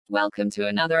Welcome to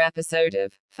another episode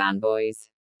of Fanboys,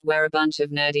 where a bunch of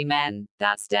nerdy men,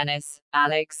 that's Dennis,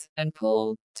 Alex, and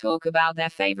Paul, talk about their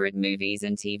favorite movies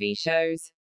and TV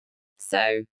shows.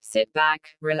 So, sit back,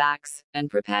 relax, and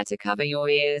prepare to cover your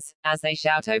ears as they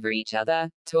shout over each other,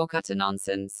 talk utter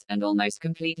nonsense, and almost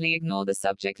completely ignore the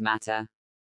subject matter.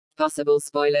 Possible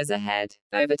spoilers ahead.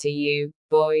 Over to you,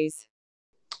 boys.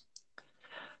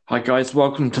 Hi guys,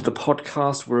 welcome to the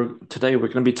podcast. Today we're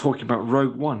going to be talking about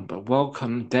Rogue One, but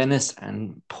welcome Dennis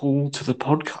and Paul to the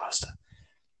podcast.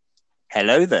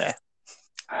 Hello there.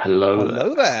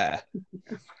 Hello there.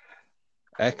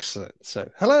 Excellent.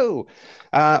 So, hello.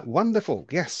 Wonderful.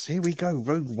 Yes, here we go.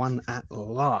 Rogue One at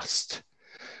last.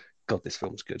 God, this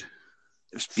film's good.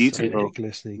 It's beautiful. So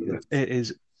ridiculously good. It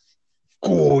is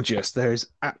gorgeous. There is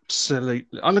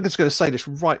absolutely... I'm just going to say this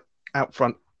right out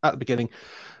front at the beginning.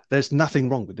 There's nothing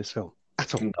wrong with this film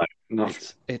at all. No.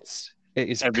 It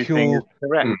is Everything pure... is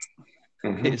correct.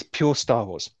 Mhm. It is pure Star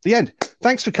Wars. The end.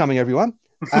 Thanks for coming, everyone.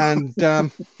 And...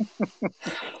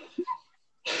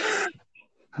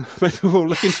 we'll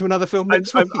look into another film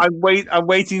next week. I'm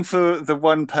waiting for the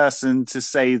one person to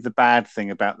say the bad thing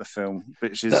about the film,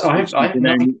 which is I have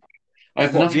nothing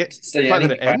to say. Fact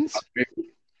that anything it ends? about the movie.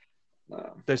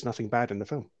 No. There's nothing bad in the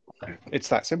film. It's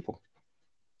that simple.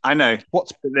 I know.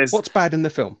 What's bad in the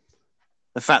film?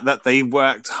 The fact that they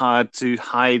worked hard to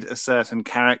hide a certain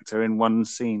character in one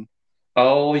scene.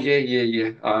 Oh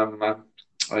yeah.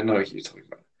 I know what you're talking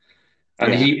about.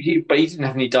 And Yeah. but he didn't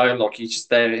have any dialogue. He's just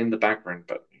there in the background,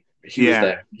 but he was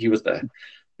there. He was there.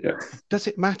 Yeah. Does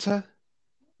it matter?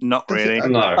 Not Does really. it-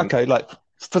 No. Okay, like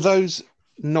for those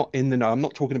not in the know, I'm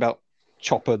not talking about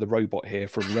Chopper the robot here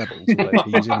from Rebels. Although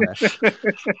he's in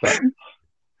there.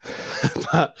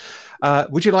 But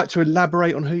would you like to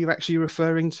elaborate on who you're actually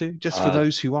referring to, just for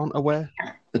those who aren't aware?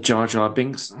 The Jar Jar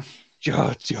Binks.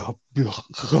 Jar Jar. I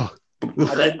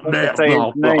don't want to say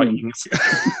his name.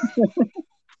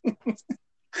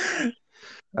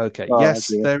 Okay, Oh, yes,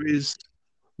 dear. there is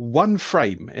one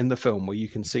frame in the film where you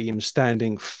can see him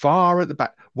standing far at the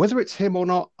back. Whether it's him or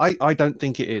not, I don't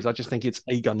think it is. I just think it's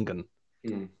a Gungan.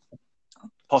 Mm.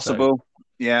 Possible.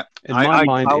 Yeah. In my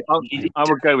mind, I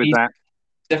would go with that.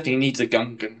 Definitely needs a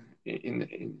Gungan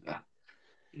in that.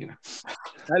 You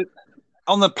know.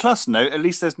 On the plus note, at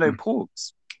least there's no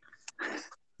porgs.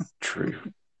 True.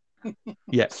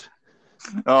 yes.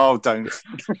 Oh, don't.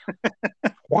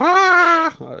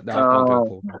 Wah! No, I can't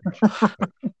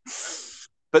do it.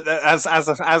 But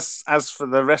as for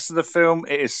the rest of the film,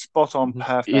 it is spot on,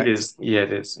 perfect. It is. Yeah,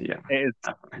 it is. Yeah. It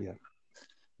is Yeah.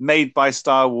 made by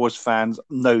Star Wars fans,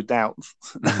 no doubt.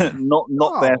 not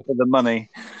there for the money.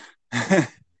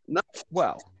 No,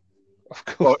 well, of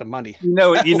course, Well, the money. you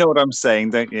know what I'm saying,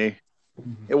 don't you?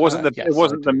 It wasn't Yes, it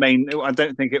wasn't I the do. main. I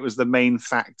don't think it was the main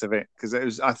fact of it, because it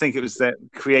was. I think it was that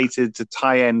created to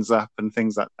tie ends up and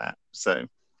things like that. So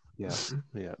Yeah.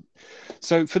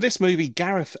 So for this movie,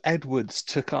 Gareth Edwards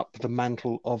took up the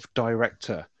mantle of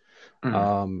director.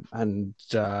 Mm. And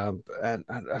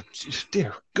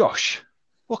dear gosh,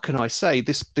 what can I say?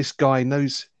 This guy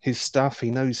knows his stuff. He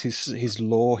knows his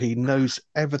lore. He knows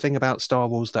everything about Star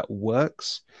Wars that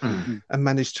works, Mm. and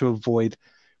managed to avoid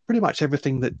pretty much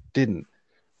everything that didn't.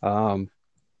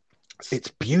 It's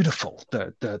beautiful.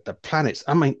 The planets.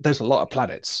 I mean, there's a lot of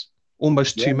planets.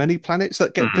 Almost too many planets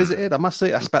that get Mhm. visited. I must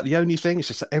say that's about the only thing. It's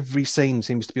just that every scene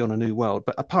seems to be on a new world.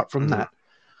 But apart from that,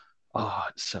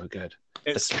 it's so good.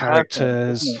 it's The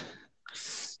characters. perfect, isn't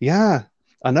it? Yeah,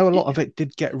 I know a lot of it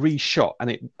did get reshot, and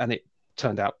it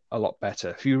turned out a lot better.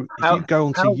 If you go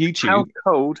onto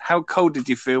YouTube, How cold did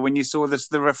you feel when you saw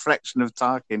the reflection of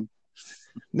Tarkin?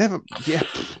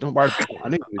 don't worry. I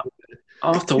knew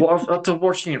After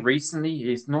watching it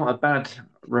recently, it's not a bad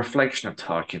reflection of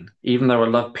Tarkin. Even though I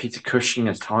love Peter Cushing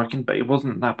as Tarkin, but it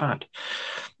wasn't that bad.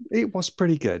 it was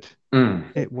pretty good.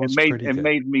 Mm. It was It pretty good.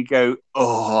 made me go,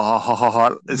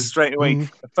 oh, straight away.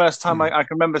 Mhm. The first time I can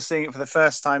remember seeing it for the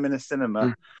first time in a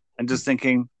cinema and just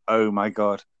thinking, oh my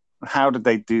God, how did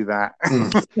they do that?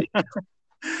 Mm.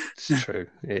 It's true.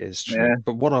 It is true. Yeah.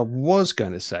 But what I was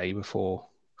going to say before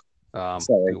Sorry.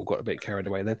 we all got a bit carried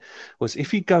away then was,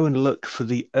 if you go and look for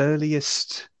the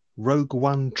earliest Rogue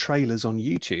One trailers on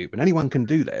YouTube, and anyone can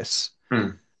do this,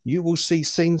 Mm. you will see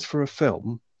scenes for a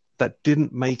film that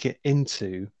didn't make it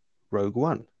into Rogue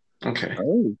One. Okay.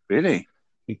 Oh, really?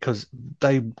 Because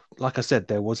like I said,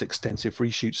 there was extensive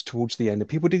reshoots towards the end, and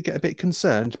people did get a bit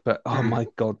concerned, but oh my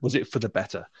God, was it for the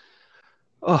better?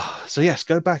 Oh, so yes,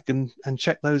 go back and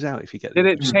check those out if you get Did the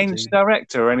it change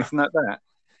director or anything like that?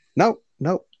 No.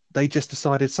 They just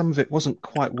decided some of it wasn't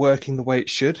quite working the way it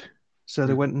should, so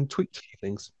they went and tweaked a few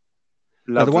things.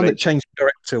 The one Lovely. that changed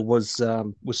director was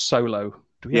Solo,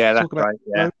 Do we Yeah, have to that's talk about right.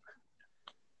 Yeah. Rogue?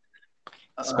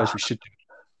 I suppose we should do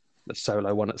the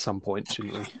Solo one at some point,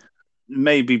 shouldn't we?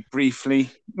 Maybe briefly.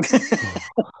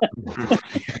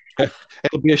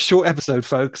 It'll be a short episode,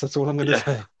 folks. That's all I'm going to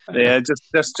say. Yeah, just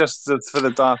for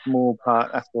the Darth Maul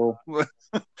part. That's all.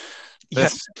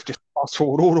 Yes, just fast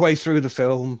forward all the way through the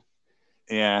film.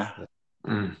 Yeah.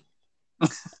 Mm.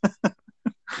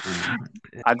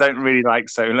 I don't really like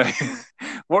Solo.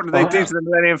 What did they do to the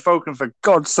Millennium Falcon, for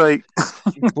God's sake?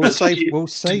 We'll save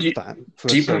that for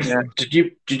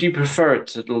Did you prefer it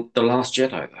to the Last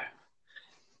Jedi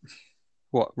though?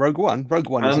 What, Rogue One? Rogue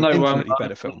One is an infinitely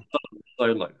better film.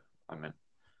 Solo, I mean.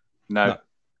 No.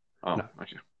 Oh, No.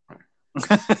 okay.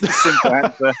 Simple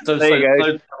answer. There you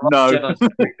go. No.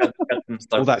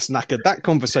 Well, that's knackered that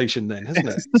conversation then, hasn't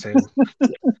it? So,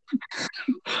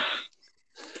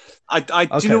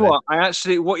 Do you know what?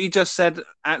 What you just said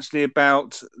actually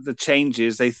about the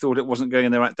changes, they thought it wasn't going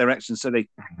in the right direction, so they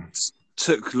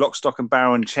took lock, stock, and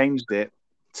barrel and changed it.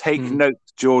 Take note,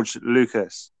 George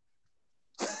Lucas.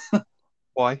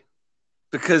 why?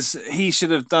 Because he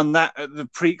should have done that at the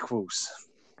prequels.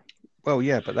 Well,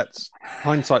 yeah, but that's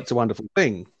hindsight's a wonderful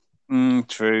thing.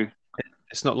 True.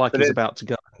 It's not like he's about to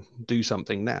go and do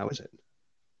something now, is it?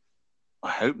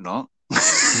 I hope not.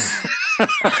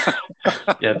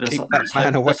 Yeah, Keep that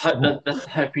man away. Let's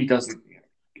hope he doesn't.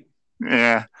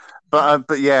 Yeah, but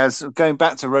yeah, so going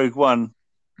back to Rogue One,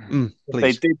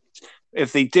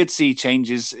 if they did see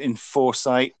changes in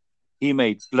foresight, he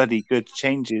made bloody good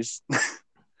changes.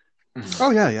 Oh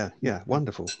yeah,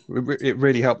 wonderful. It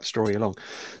really helped the story along.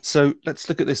 So let's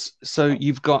look at this. So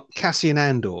you've got Cassian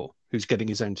Andor, who's getting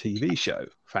his own TV show.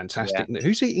 Fantastic. Yeah.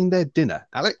 Who's eating their dinner?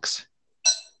 Alex?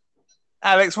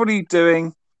 Alex, what are you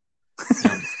doing?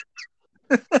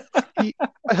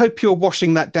 I hope you're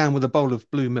washing that down with a bowl of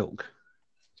blue milk.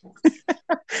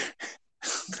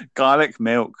 Garlic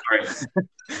milk.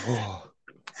 Oh.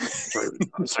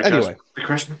 So Anyway. the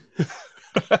question.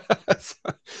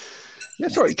 Yeah,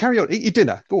 sorry, carry on. Eat your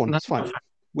dinner. Go on, that's fine.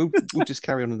 We'll just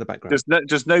carry on in the background.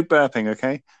 Just no burping,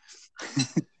 okay?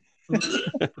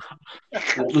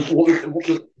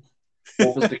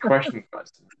 What was the question,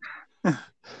 guys?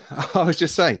 I was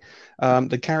just saying,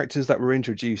 the characters that were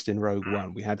introduced in Rogue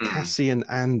One, we had Cassian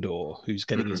Andor, who's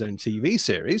getting his own TV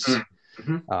series.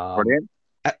 Brilliant.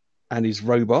 And his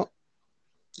robot.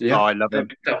 Yeah, I love him.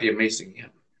 That'd be amazing. Yeah.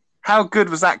 How good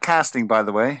was that casting, by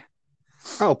the way?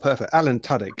 Oh, perfect. Alan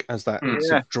Tudyk as that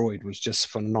droid was just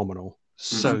phenomenal.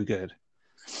 So good.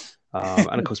 And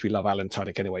of course, we love Alan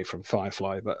Tudyk anyway from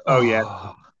Firefly. But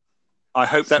yeah. I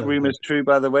hope that rumor is true,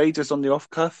 by the way, just on the off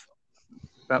cuff.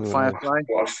 About Firefly.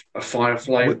 What, a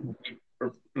Firefly?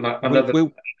 Another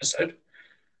episode?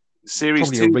 Series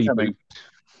probably 2 a reboot. coming.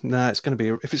 No, it's going to be.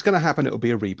 If it's going to happen, it'll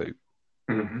be a reboot.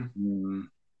 Mm-hmm.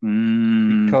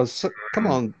 Because come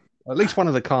on, at least one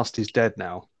of the cast is dead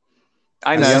now.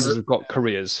 I and know. the others have got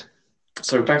careers.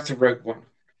 So back to Rogue One.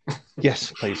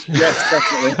 Yes, please. Yes,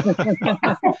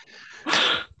 definitely.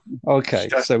 Okay,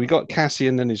 so we got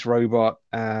Cassian and his robot,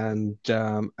 and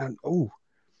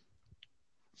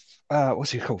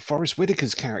what's he called? Forrest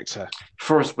Whitaker's character.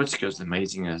 Forrest Whitaker is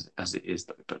amazing as it is,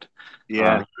 though. But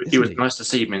Yeah, it was nice to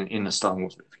see him in a Star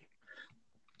Wars movie.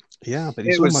 Yeah, but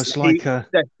it's almost like a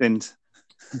destined.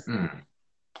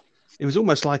 It was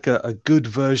almost like a good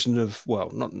version of,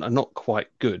 well, not quite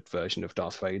good version of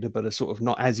Darth Vader, but a sort of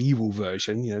not as evil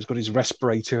version. You know, he's got his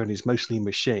respirator and he's mostly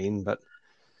machine. But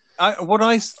what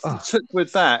I took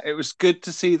with that, it was good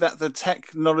to see that the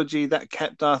technology that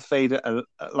kept Darth Vader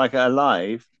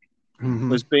alive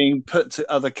was being put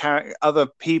to other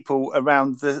people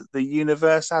around the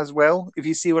universe as well, if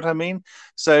you see what I mean.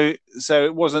 So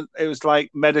it was like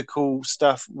medical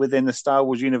stuff within the Star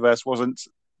Wars universe wasn't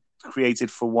created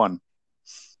for one.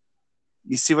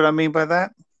 You see what I mean by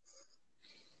that?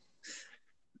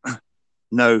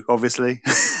 No, obviously.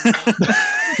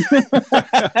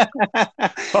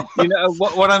 You know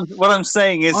what I'm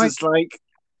saying is it's like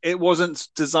it wasn't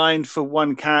designed for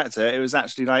one character. It was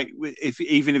actually like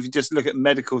even if you just look at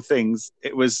medical things,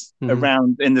 it was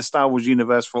around in the Star Wars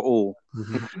universe for all.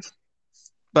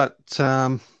 But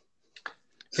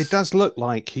it does look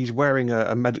like he's wearing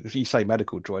a medical. You say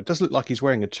medical droid. It does look like he's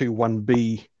wearing a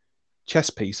 2-1B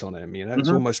chest piece on him. You know, it's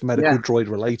almost medical droid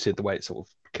related, the way it sort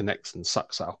of connects and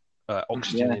sucks out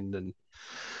oxygen in and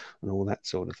all that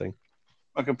sort of thing.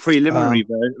 Like a preliminary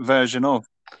version of.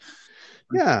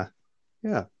 Yeah.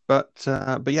 But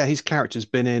yeah, his character's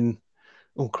been in.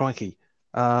 Oh crikey!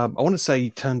 I want to say he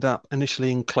turned up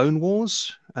initially in Clone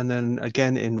Wars, and then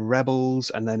again in Rebels,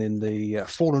 and then in the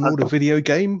Fallen Order video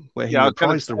game where he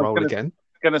reprised the role again.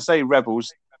 Going to say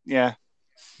Rebels, yeah.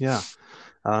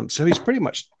 So he's pretty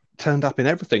much turned up in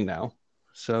everything now.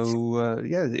 So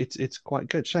yeah, it's quite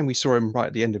good. Shame we saw him right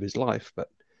at the end of his life, but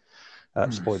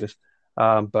spoilers.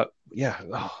 But yeah,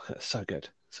 oh, that's so good,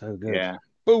 so good. Yeah.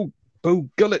 Boo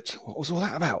Gullet, what was all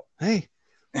that about? Hey,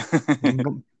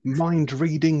 mind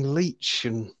reading leech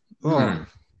and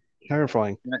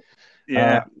terrifying.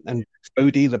 Yeah. And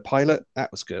Odie the pilot,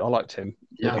 that was good. I liked him.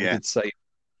 Yeah. He did say,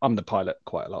 "I'm the pilot"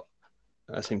 quite a lot.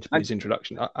 That seemed to be his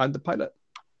introduction. I'm the pilot.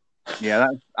 Yeah,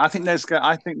 I think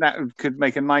that could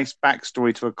make a nice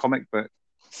backstory to a comic book.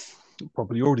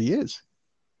 Probably already is.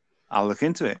 I'll look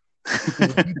into it.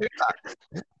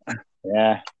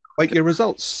 Yeah. Wait your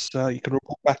results. You can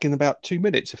report back in about 2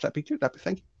 minutes if that'd be good.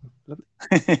 Thank you.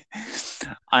 Lovely.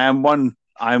 I am one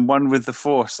with the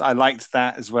Force. I liked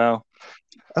that as well.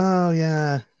 Oh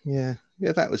yeah.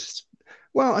 That was.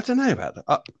 Well, I don't know about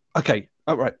that. Okay.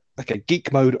 All right. Okay.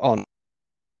 Geek mode on.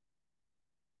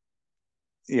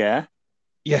 Yeah.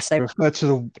 Yes, they refer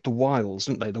to the Wilds,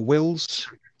 don't they? The Wills,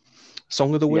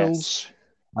 Song of the Wills,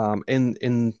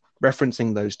 in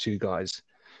referencing those two guys,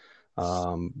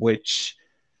 which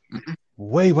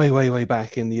way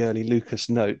back in the early Lucas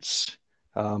notes,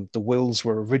 the Wills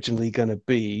were originally going to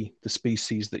be the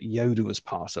species that Yoda was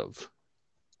part of.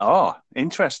 Oh,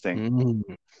 interesting.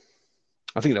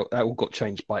 I think that all got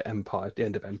changed by Empire, at the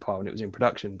end of Empire, when it was in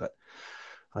production. But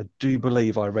I do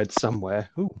believe I read somewhere.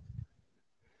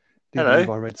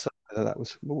 Hello. I read somewhere that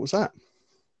was, what was that?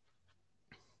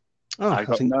 Oh, I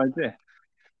got no idea.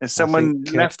 Has someone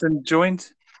left and joined?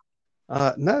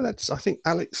 No, I think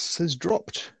Alex has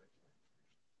dropped.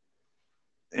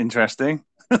 Interesting.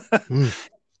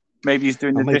 Maybe he's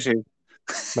doing the dishes.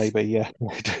 Maybe, yeah.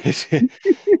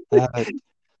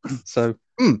 So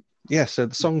the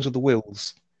Songs of the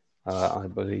Wills, I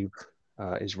believe,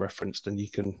 is referenced, and you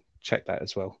can check that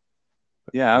as well.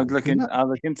 Yeah, I'll look into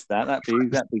that. That'd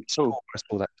be cool. I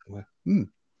saw that somewhere.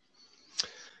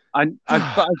 But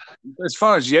as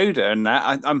far as Yoda and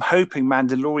that, I'm hoping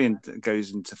Mandalorian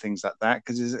goes into things like that,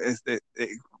 because it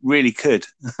really could.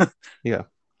 Yeah.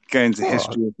 Go into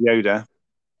history of Yoda.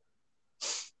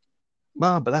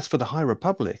 Well, but that's for the High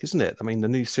Republic, isn't it? I mean, the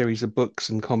new series of books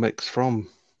and comics from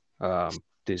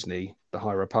Disney, the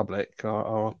High Republic,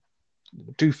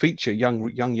 do feature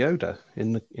young Yoda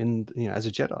in as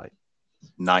a Jedi.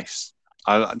 Nice.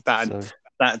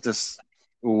 That just.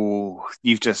 Oh,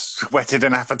 you've just whetted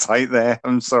an appetite there.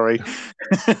 I'm sorry.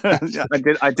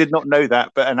 I did not know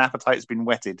that, but an appetite's been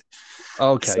whetted.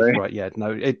 Okay, right, yeah.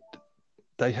 No, Here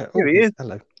he is.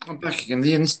 Hello. I'm back again.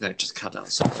 The internet just cut out.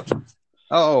 Sorry.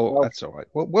 Oh, that's all right.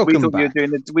 Well, welcome back.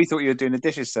 We thought you were doing the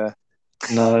dishes, sir.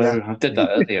 No, I did that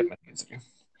earlier.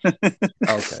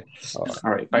 Okay.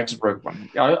 All right, back to Rogue One.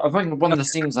 I think one of the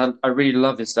scenes I really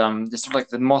love is just like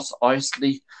the Mos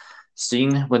Eisley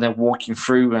scene when they're walking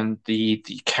through and the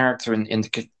character in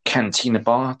the cantina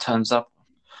bar turns up.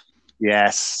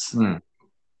 Yes. And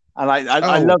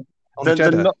I love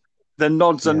the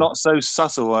nods are not so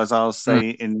subtle as I'll say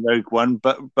in Rogue One,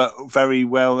 but very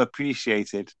well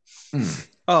appreciated.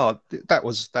 Oh, that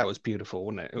was beautiful,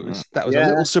 wasn't it? That was a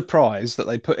little surprise that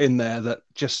they put in there that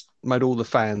just made all the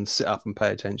fans sit up and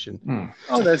pay attention.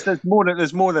 Oh, there's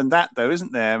more than that though,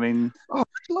 isn't there? I mean,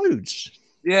 loads.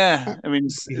 Yeah, I mean,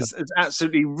 it's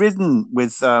absolutely ridden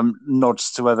with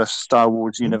nods to other Star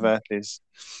Wars universes.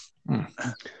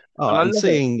 And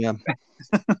seeing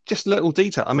just little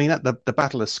detail. I mean, at the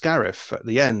Battle of Scarif at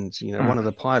the end, one of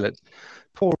the pilots,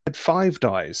 poor Red 5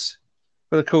 dies.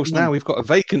 But of course, now we've got a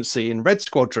vacancy in Red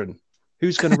Squadron.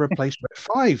 Who's going to replace Red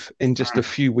 5 in just a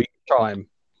few weeks' time?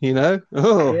 Who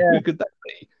could that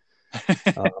be?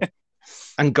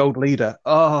 And Gold Leader.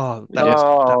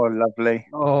 Lovely.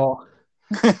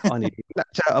 I nearly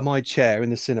leapt out of my chair in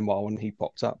the cinema when he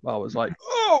popped up. I was like,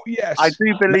 oh, yes. I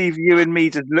do believe you and me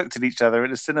just looked at each other at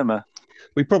the cinema.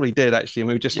 We probably did, actually. And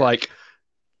we were just like,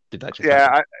 did that just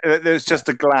happen? There was just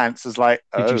a glance. It's like,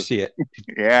 Did you see it?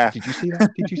 Yeah. Did you see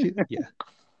that? Did you see that? Yeah.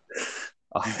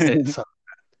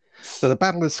 So the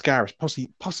Battle of Scarif,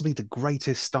 possibly the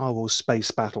greatest Star Wars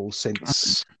space battle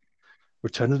since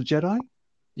Return of the Jedi?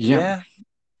 Yeah.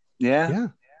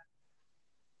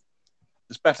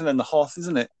 It's better than the Hoth,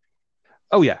 isn't it?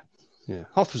 Oh, yeah.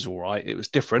 Hoth was all right. It was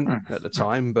different at the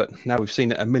time, but now we've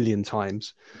seen it a million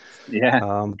times.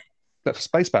 Yeah. But for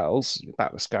space battles,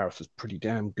 Battle of Scarif was pretty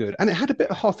damn good. And it had a bit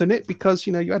of Hoth in it because,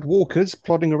 you had walkers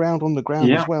plodding around on the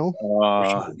ground as well.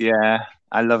 Oh, yeah.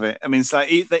 I love it. I mean, it's like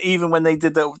even when they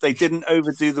did that, they didn't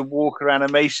overdo the walker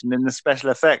animation in the special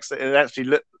effects. It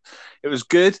actually it was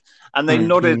good. And they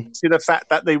nodded to the fact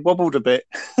that they wobbled a bit.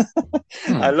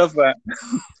 I love that.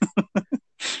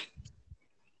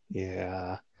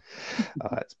 Yeah.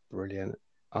 That's brilliant.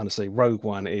 Honestly, Rogue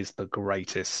One is the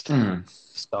greatest Mm.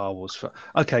 Star Wars film.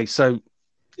 Okay, so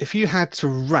if you had to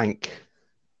rank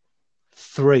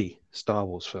 3 Star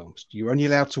Wars films, you're only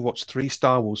allowed to watch 3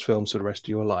 Star Wars films for the rest of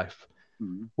your life.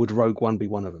 Would Rogue One be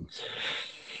one of them?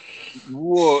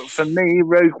 Whoa, for me,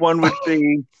 Rogue One would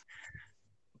be.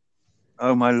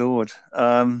 Oh my lord!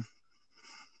 I'd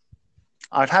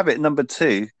have it number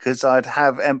 2 because I'd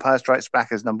have Empire Strikes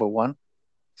Back as number 1.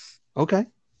 Okay,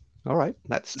 all right,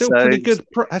 that's still So- pretty good.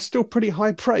 That's still pretty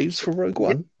high praise for Rogue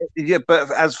One. Yeah,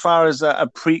 but as far as a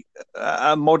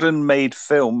modern made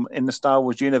film in the Star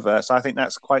Wars universe, I think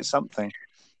that's quite something.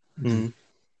 Mm.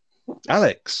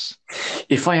 Alex,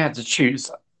 If I had to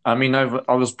choose, I mean,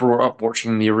 I was brought up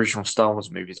watching the original Star Wars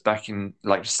movies back in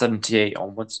like '78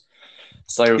 onwards.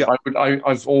 So Yeah.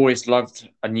 I've always loved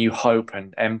A New Hope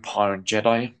and Empire and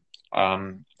Jedi.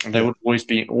 And they would always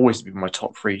be my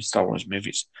top 3 Star Wars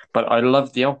movies. But I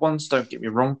love the other ones. Don't get me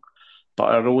wrong.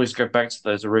 But I'd always go back to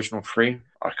those original 3.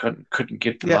 I couldn't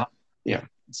give them up. Yeah.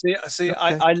 See, Okay.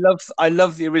 I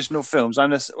love the original films. I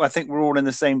think we're all in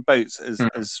the same boat as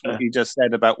what you just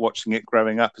said about watching it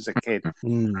growing up as a kid.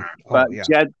 Mm. Oh, But yeah.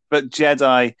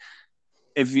 Jedi,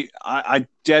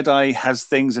 Jedi has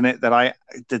things in it that I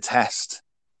detest.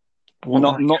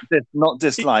 Not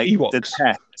dislike, Ewoks.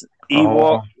 detest. Oh.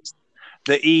 Ewoks,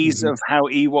 the ease Mhm. of how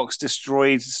Ewoks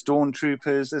destroyed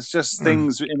stormtroopers. There's just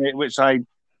things in it which I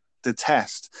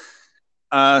detest.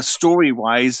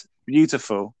 Story-wise,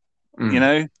 beautiful, you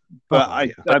know. But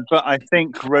I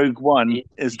think Rogue One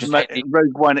is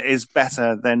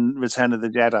better than Return of the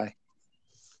Jedi.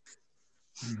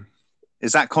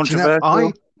 Is that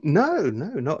controversial? No,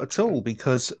 not at all,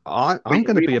 because I'm going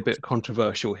to be a bit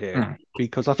controversial here,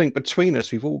 because I think between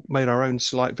us, we've all made our own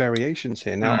slight variations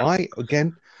here. Now,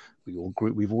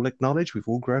 we've all acknowledged, we've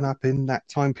all grown up in that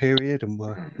time period, and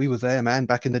we were there, man,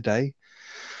 back in the day.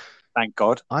 Thank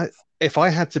God. If I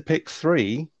had to pick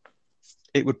 3,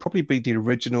 it would probably be the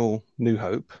original New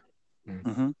Hope,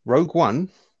 Rogue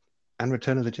One, and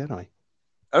Return of the Jedi.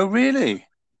 Oh, really?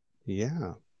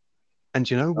 Yeah. And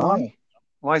you know why? Oh.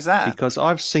 Why is that? Because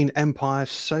I've seen Empire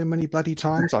so many bloody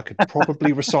times, I could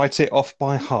probably recite it off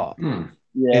by heart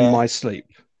in my sleep.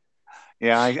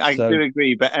 Yeah, I do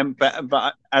agree. But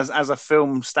as a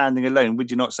film standing alone,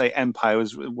 would you not say Empire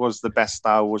was the best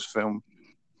Star Wars film?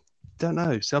 Don't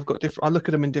know. So I've got I look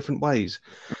at them in different ways.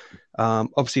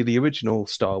 Obviously, the original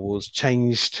Star Wars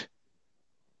changed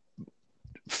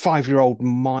my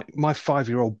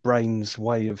 5-year-old brain's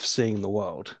way of seeing the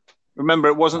world. Remember,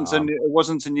 it wasn't a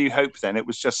New Hope then. It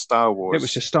was just Star Wars. It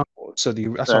was just Star Wars. So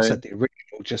that's what I said. The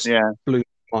original just blew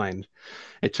my mind.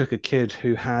 It took a kid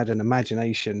who had an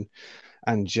imagination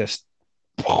and just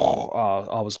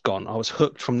I was gone. I was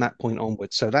hooked from that point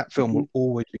onwards. So that film will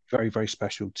always be very, very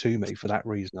special to me for that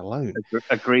reason alone.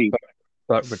 Agreed.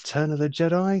 But Return of the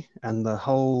Jedi and the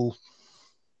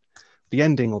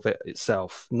ending of it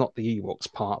itself, not the Ewoks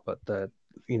part, but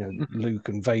Luke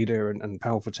and Vader and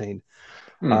Palpatine.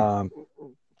 And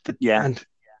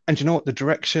you know what? The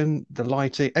direction, the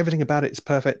lighting, everything about it is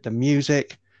perfect. The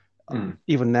music,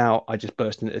 even now, I just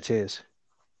burst into tears.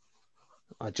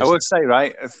 I would say,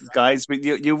 right, guys,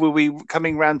 you will be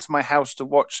coming round to my house to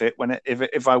watch it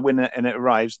if I win it and it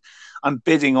arrives. I'm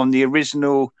bidding on the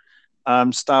original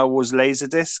Star Wars laser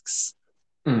discs.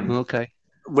 Okay.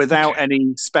 Without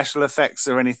any special effects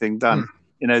or anything done.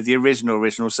 The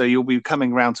original. So you'll be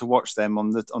coming round to watch them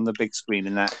on the big screen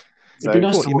and that. So, it'd be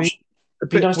nice to watch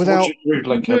it through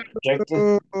like a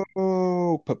projector.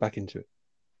 Put back into it.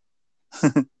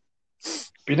 It'd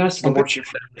be nice to watch it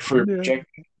through a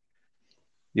projector.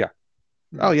 Yeah.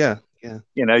 Oh yeah.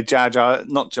 Jar Jar,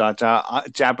 not Jar Jar,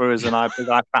 Jabba is an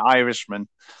Irishman.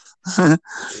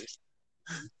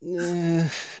 Yeah,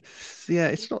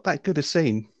 it's not that good a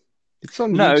scene. It's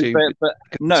on no, YouTube.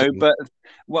 But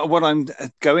what I'm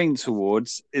going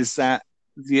towards is that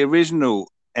the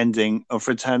original ending of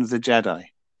Return of the Jedi,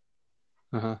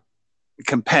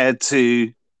 compared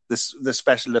to the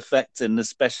special effects in the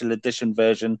special edition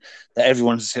version that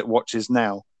everyone watches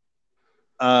now,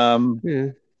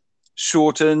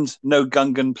 shortened, no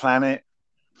Gungan planet,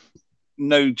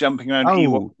 no jumping around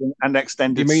Ewoks and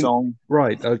extended song.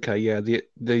 Right? Okay. Yeah.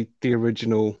 The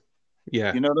original.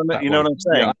 Yeah. You know what I'm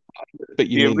saying? Yeah, but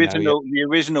the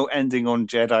original ending on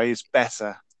Jedi is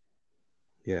better.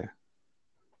 Yeah.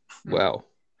 Well,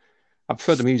 I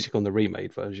prefer the music on the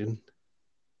remade version.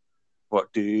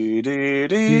 What do?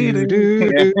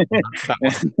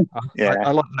 Yeah.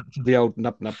 I like the old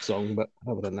Nub Nub song, but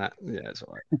other than that, yeah, it's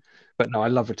all right. But no, I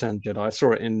love Return of the Jedi. I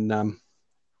saw it in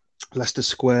Leicester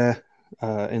Square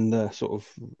in the sort of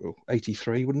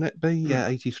 83, wouldn't it be? Yeah,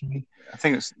 83. I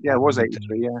think it was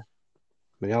 83. Yeah.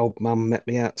 My old mum met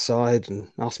me outside and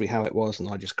asked me how it was, and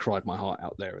I just cried my heart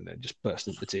out there and then just burst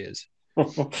into tears.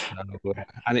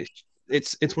 And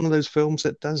it's one of those films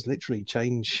that does literally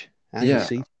change how you Yeah.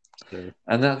 see. So,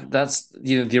 And that's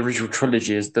the original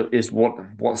trilogy is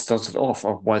what started off.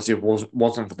 Otherwise,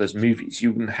 wasn't for those movies,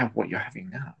 you wouldn't have what you're having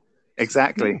now.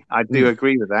 Exactly. I do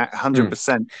agree with that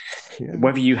 100%. yeah.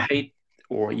 Whether you hate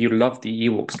or you love the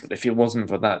Ewoks, but if it wasn't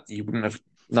for that, you wouldn't have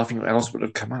nothing else would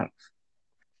have come out.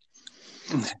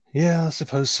 Yeah, I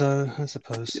suppose so.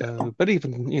 But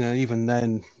even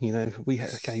then, he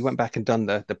went back and done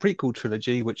the prequel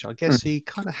trilogy, which I guess he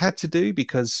kind of had to do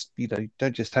because you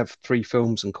don't just have 3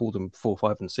 films and call them 4,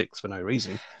 5, and 6 for no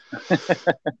reason.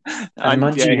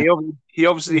 He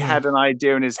obviously had an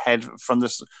idea in his head from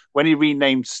when he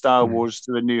renamed Star Wars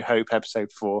to A New Hope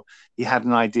Episode 4. He had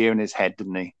an idea in his head,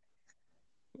 didn't he?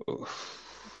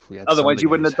 Otherwise, you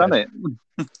wouldn't have done it.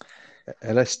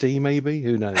 LSD, maybe?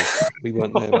 Who knows? We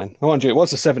weren't there, man. I mind you, it was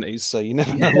the 70s, so you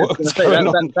never know what was going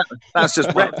on. That's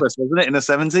just breakfast, wasn't it, in the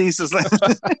 70s?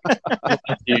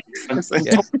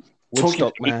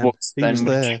 Woodstock, man. He was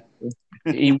there.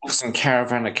 Ewoks and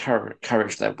Caravan of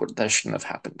Courage, that shouldn't have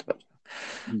happened. But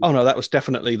oh no, that was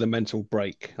definitely the mental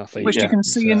break, I think. Which you can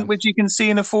see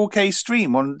in a 4K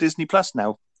stream on Disney Plus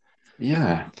now.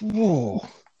 Yeah. Whoa.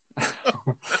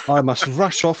 I must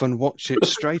rush off and watch it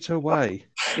straight away.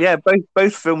 Yeah,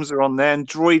 both films are on there, and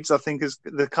Droids, I think, is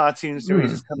the cartoon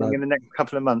series is coming in the next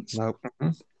couple of months. Nope.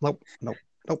 Not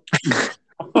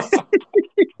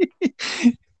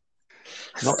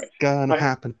gonna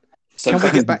happen. So can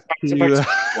we get back to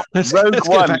Rogue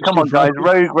One? Come on, guys,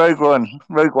 Rogue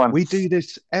One. We do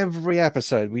this every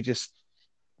episode. We just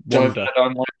wonder.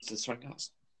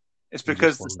 It's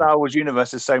because the Star Wars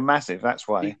universe is so massive. That's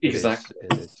why. Exactly.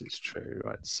 It's true,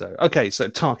 right? So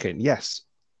Tarkin, yes.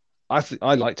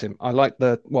 I liked him. I like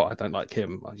I don't like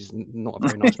him. He's not a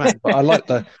very nice man, but I like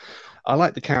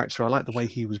the character. I like the way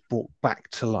he was brought back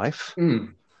to life.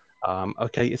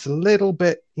 Okay, it's a little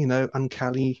bit,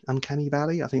 uncanny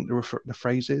valley, I think the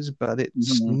phrase is, but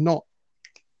it's not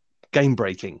game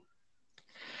breaking.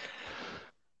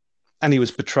 And he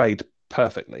was portrayed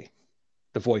perfectly.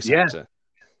 The voice actor.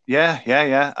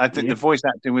 Yeah. I think the voice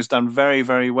acting was done very,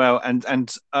 very well,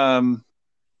 and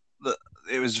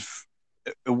it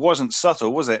wasn't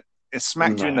subtle, was it? It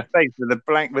smacked you in the face with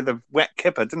a wet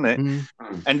kipper, didn't it?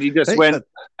 And you just went,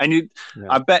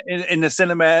 I bet in the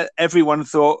cinema, everyone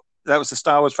thought, that was the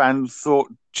Star Wars fan,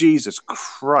 thought, Jesus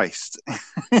Christ,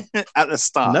 at the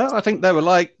start. No, I think they were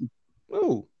like,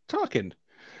 oh, Tarkin.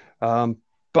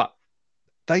 But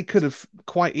they could have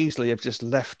quite easily have just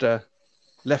left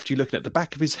you looking at the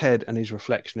back of his head and his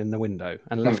reflection in the window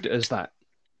and left it as that.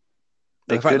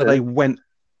 The fact that they went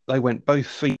both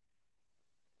feet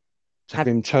to have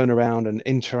him turn around and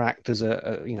interact as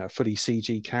a fully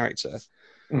CG character.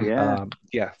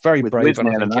 Very brave, and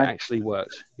I think it actually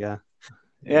worked.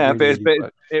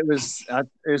 It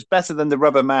was better than the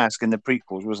rubber mask in the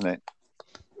prequels, wasn't it?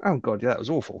 Oh god, yeah, that was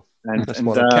awful. And that's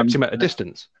why they kept him at a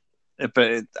distance.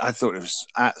 But I thought it was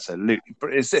absolutely.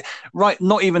 It's right,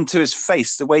 not even to his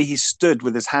face. The way he stood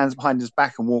with his hands behind his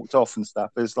back and walked off and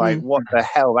stuff is like, what the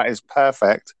hell? That is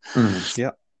perfect.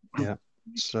 Yeah.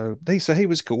 So he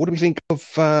was cool. What do we think of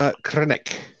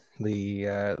Krennic, the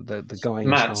guy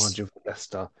in charge of the Death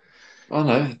Star? Oh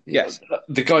no! Yes,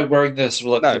 the guy wearing this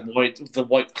the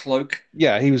white cloak.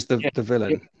 Yeah, he was the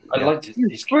villain. I liked it.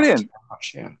 He's brilliant.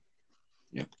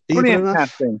 Yeah. Brilliant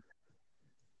casting.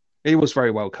 He was very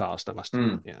well cast, I must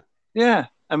admit. Yeah.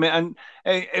 I mean, and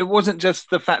it wasn't just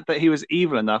the fact that he was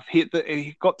evil enough. He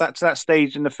got to that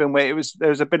stage in the film where there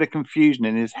was a bit of confusion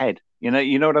in his head. You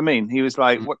know what I mean? He was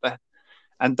like, "What the?"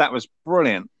 And that was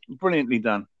brilliantly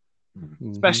done.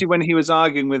 Especially when he was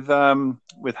arguing with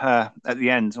her at the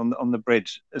end on the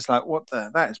bridge. It's like, what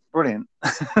the? That is brilliant.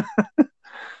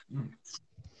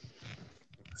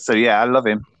 So yeah, I love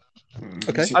him.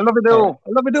 Okay, I love it all. I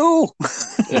love it all.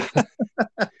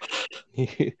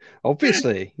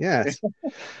 Obviously, yes.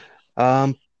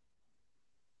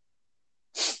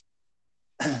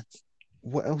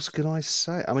 What else can I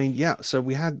say? I mean, so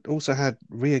we also had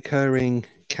reoccurring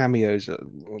cameos that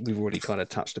we've already kind of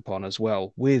touched upon as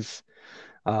well, with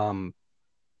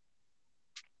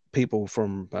people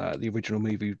from the original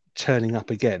movie turning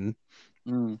up again,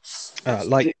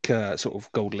 like sort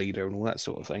of Gold Leader and all that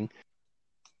sort of thing.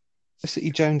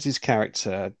 Felicity Jones's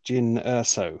character, Jyn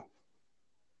Erso.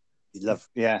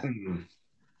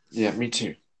 Yeah, me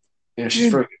too. Yeah,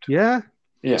 she's very good. Yeah.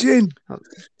 Jyn.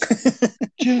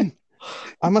 Jyn.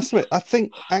 I must admit, I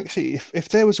think actually, if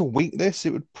there was a weakness,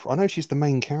 it would. I know she's the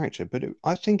main character, but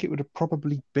I think it would have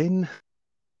probably been.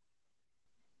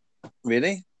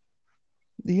 Really?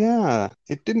 Yeah,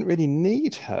 it didn't really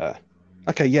need her.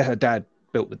 Okay, yeah, her dad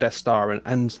built the Death Star,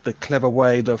 and the clever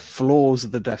way the flaws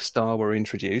of the Death Star were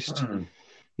introduced. Hmm.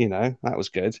 That was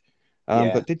good.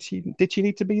 Yeah, But did she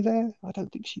need to be there? I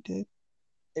don't think she did.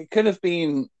 it could have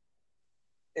been.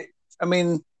 I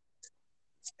mean,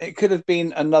 it could have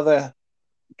been another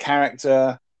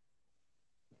character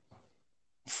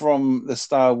from the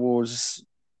Star Wars.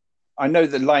 I know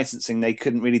the licensing they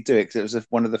couldn't really do it because it was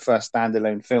one of the first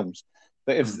standalone films.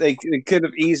 But if they could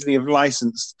have easily have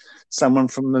licensed someone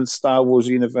from the Star Wars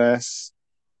universe,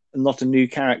 and not a new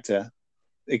character,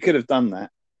 they could have done that.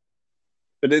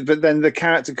 But then the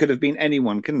character could have been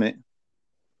anyone, couldn't it?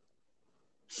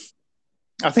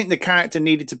 I think the character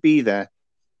needed to be there.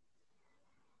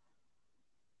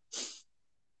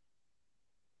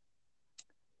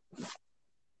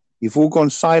 You've all gone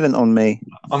silent on me.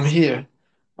 I'm here.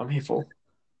 I'm here for.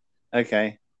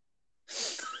 Okay.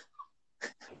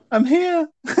 I'm here.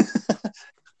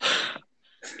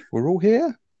 We're all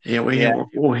here. Yeah, we're Yeah. here.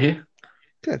 We're all here.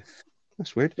 Good.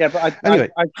 That's weird. Yeah, but Anyway.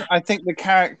 I think the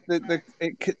character,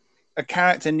 a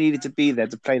character needed to be there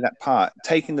to play that part.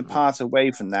 Taking the part away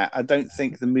from that, I don't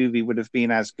think the movie would have been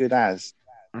as good as.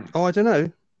 Oh, I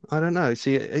don't know.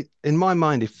 See, in my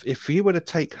mind, if you were to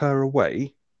take her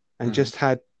away and just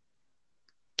had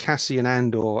Cassian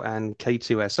Andor and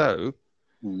K2SO,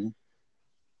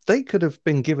 they could have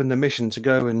been given the mission to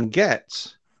go and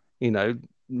get,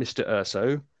 Mr.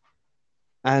 Urso,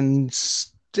 and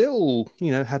still,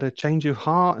 had a change of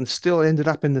heart and still ended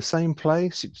up in the same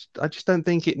place. I just don't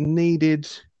think it needed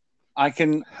I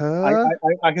can her.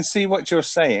 I can see what you're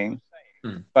saying,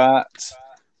 but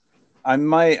I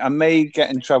may get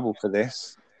in trouble for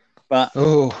this. But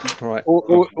right.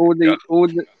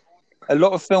 A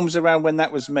lot of films around when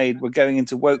that was made were going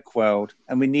into woke world,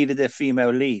 and we needed a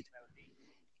female lead.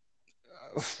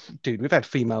 Dude, we've had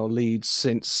female leads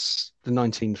since the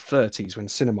 1930s when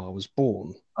cinema was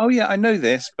born. Oh yeah, I know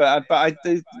this, but I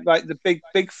do like the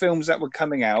big films that were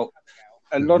coming out.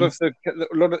 A lot of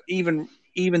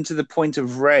even to the point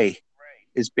of Rey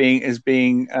is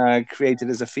being created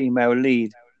as a female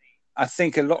lead. I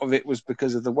think a lot of it was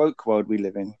because of the woke world we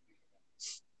live in.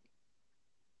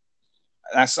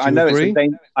 I know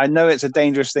it's a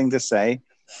dangerous thing to say,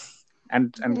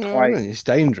 and quite. It's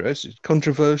dangerous. It's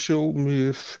controversial.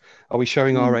 Are we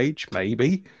showing our age?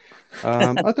 Maybe.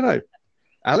 I don't know.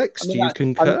 Alex, do you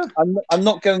concur? I'm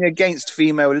not going against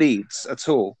female leads at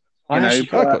all. My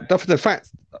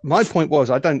point was,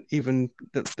 I don't even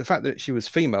the fact that she was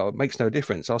female makes no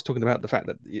difference. I was talking about the fact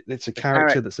that it's a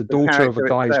character that's the daughter of a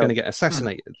guy who's going to get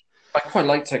assassinated. I quite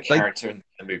liked her character in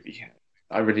the movie.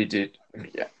 I really did.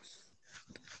 Yeah.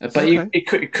 But it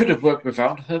could have worked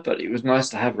without her, but it was nice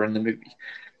to have her in the movie.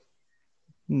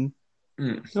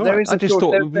 There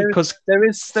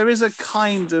is a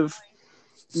kind of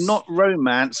not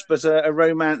romance, but a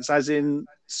romance as in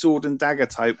sword and dagger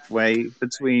type way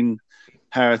between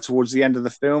her towards the end of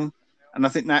the film, and I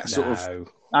think that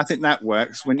I think that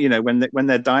works when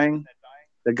they're dying,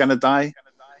 they're gonna die.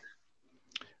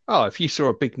 Oh, if you saw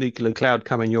a big nuclear cloud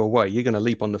coming your way, you're going to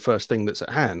leap on the first thing that's at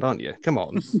hand, aren't you? Come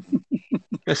on.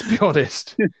 Let's be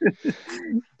honest.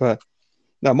 But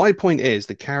no, my point is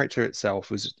the character itself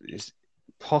is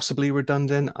possibly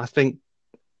redundant. I think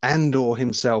Andor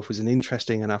himself was an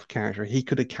interesting enough character. He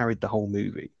could have carried the whole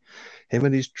movie. Him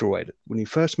and his droid. When you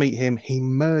first meet him, he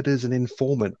murders an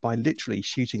informant by literally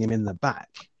shooting him in the back.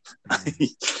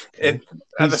 Okay?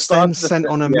 He's then sent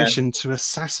on a mission to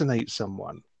assassinate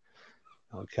someone.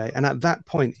 Okay, and at that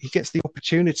point, he gets the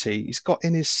opportunity. He's got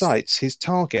in his sights his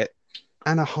target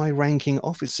and a high-ranking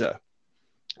officer.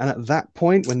 And at that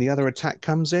point, when the other attack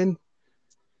comes in,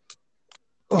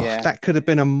 that could have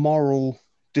been a moral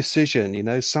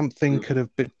decision. Something could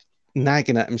have been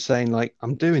nagging at him, saying, like,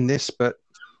 I'm doing this, but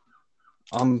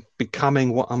I'm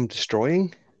becoming what I'm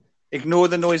destroying. Ignore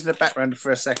the noise in the background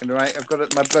for a second, all right?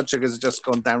 My blood sugars have just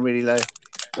gone down really low.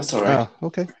 That's all right. Oh,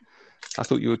 okay. I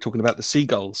thought you were talking about the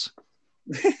seagulls.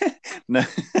 No.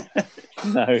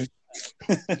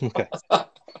 Okay.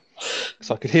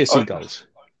 So I could hear seagulls.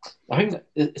 I think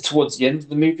towards the end of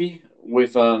the movie,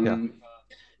 with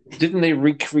didn't they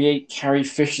recreate Carrie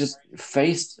Fisher's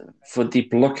face for the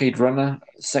blockade runner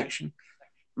section?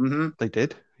 Mm-hmm. They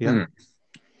did, yeah.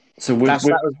 So with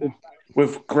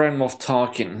Grand Moff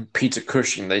Tarkin, Peter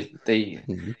Cushing, they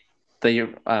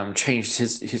changed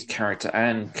his character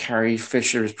and Carrie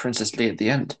Fisher as Princess Leia at the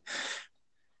end.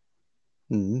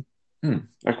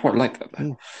 I quite like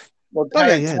that. Well,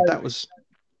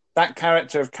 that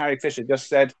character of Carrie Fisher just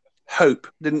said hope,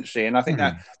 didn't she? And I think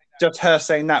that just her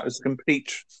saying that was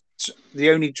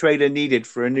the only trailer needed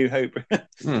for A New Hope.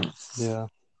 Yeah.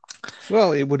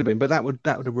 Well, it would have been, but that would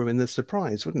have ruined the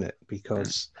surprise, wouldn't it?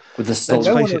 Because with the let's story.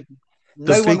 No face one, it,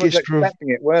 no one was biggest expecting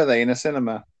it, were they, in a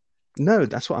cinema? no,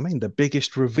 that's what I mean. The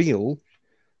biggest reveal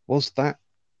was that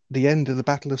the end of the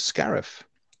Battle of Scarif,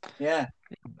 Yeah.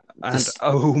 and This-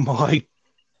 oh my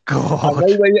I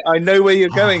God, know where you're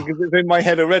going because it's in my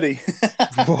head already.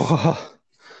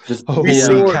 Just holy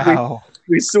saw it, cow!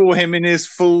 We saw him in his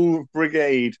full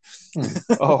brigade.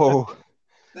 Oh,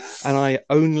 and I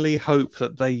only hope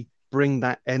that they bring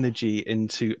that energy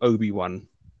into Obi-Wan,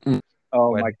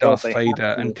 Oh where my God, Darth they Vader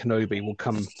have to. and Kenobi will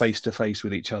come face to face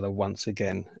with each other once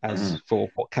again, as for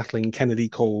what Kathleen Kennedy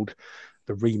called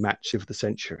the rematch of the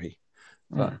century.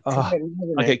 But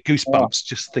Isn't I it? get goosebumps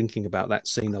just thinking about that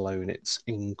scene alone. It's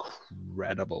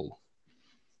incredible.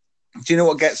 Do you know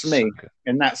what gets me So good.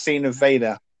 in that scene of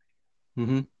Vader?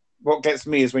 Mhm. What gets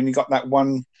me is when you got that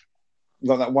one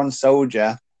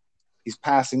soldier. He's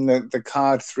passing the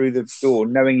card through the door,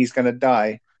 knowing he's going to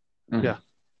die. Yeah.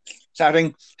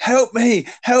 Shouting, "Help me!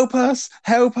 Help us!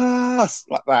 Help us!"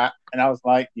 like that. And I was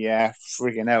like, "Yeah,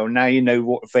 friggin' hell! Now you know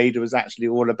what Vader was actually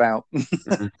all about."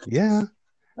 Yeah.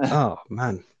 Oh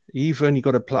man, you've only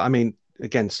got to play. I mean,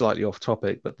 again, slightly off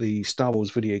topic, but the Star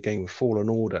Wars video game Fallen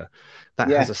Order that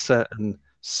Yeah. has a certain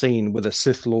scene with a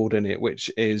Sith Lord in it, which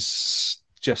is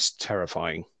just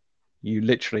terrifying. You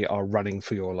literally are running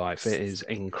for your life. It is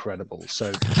incredible.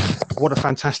 So, what a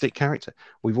fantastic character.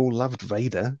 We've all loved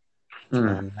Vader,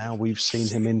 and now we've seen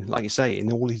him in, like you say,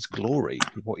 in all his glory,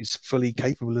 what he's fully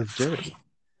capable of doing.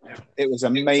 It was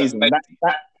amazing.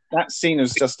 That scene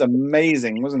was just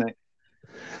amazing, wasn't it?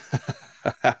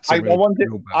 I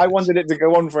wanted it to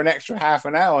go on for an extra half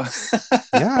an hour.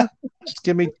 Yeah, just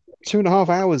give me 2.5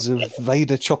 hours of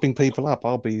Vader chopping people up.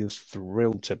 I'll be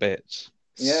thrilled to bits.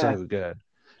 Yeah. So good.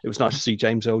 It was nice to see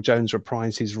James Earl Jones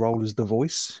reprise his role as the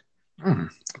voice.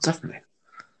 Definitely.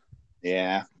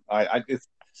 Yeah,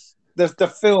 the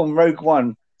film Rogue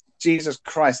One, Jesus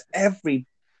Christ, every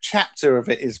chapter of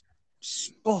it is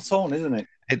spot on, isn't it?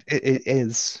 It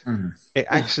is. It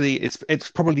actually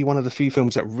it's probably one of the few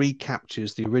films that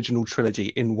recaptures the original trilogy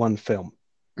in one film.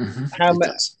 How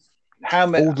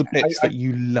many? All the bits that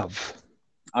you love.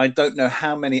 I don't know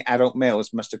how many adult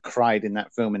males must have cried in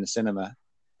that film in the cinema.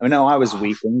 I know I was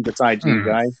weeping besides you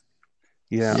guys.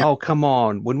 Yeah. Oh, come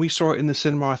on. When we saw it in the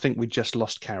cinema, I think we just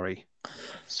lost Carrie.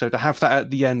 So to have that at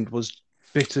the end was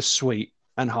bittersweet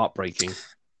and heartbreaking.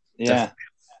 Yeah.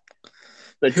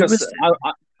 But just,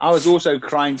 I was also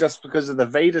crying just because of the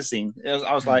Vader scene.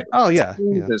 I was like, oh, yeah.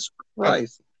 Jesus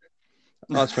Christ.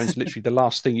 That's when it's literally the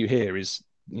last thing you hear is,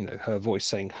 her voice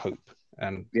saying hope.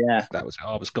 And that was,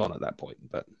 I was gone at that point.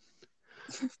 But,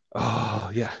 oh,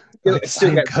 yeah. It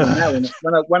still gets to me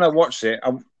now. When I watch it,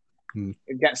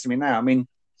 it gets to me now. I mean,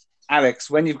 Alex,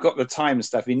 when you've got the time and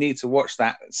stuff, you need to watch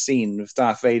that scene with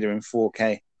Darth Vader in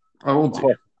 4K. I will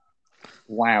do.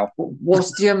 Wow.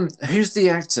 What's the who's the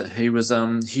actor who was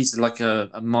he's like a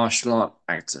martial art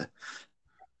actor.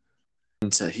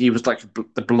 And he was like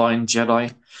the blind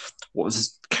Jedi. What was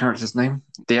his character's name?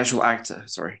 The actual actor,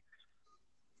 sorry.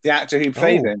 The actor who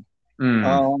played him.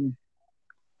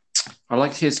 I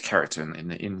liked his character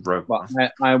in Rogue One.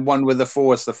 I am one with the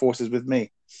Force is with me.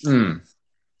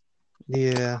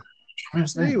 Yeah.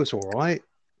 He was all right.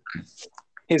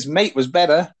 His mate was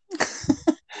better.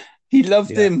 He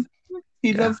loved him.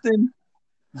 He loved him.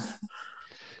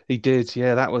 He did.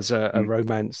 Yeah, that was a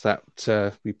romance that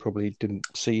we probably didn't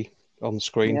see on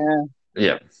screen.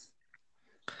 Yeah.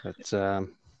 But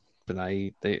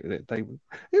they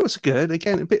it was good.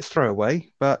 Again, a bit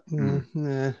throwaway, but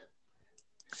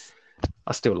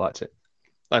I still liked it.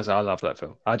 I love that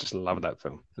film. I just love that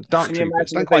film. Dark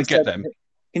Troopers, don't quite get them.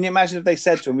 Can you imagine if they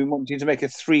said to him, "We want you to make a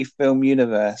 3-film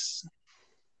universe"?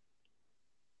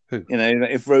 Who?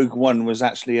 If Rogue One was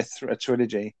actually a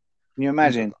trilogy. Can you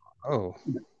imagine? Oh,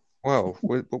 well,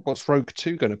 what's Rogue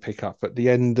 2 going to pick up at the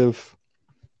end of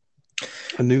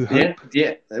A New Hope?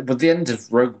 Yeah. But the end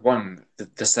of Rogue One,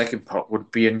 the second part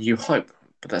would be A New Hope,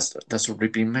 but that's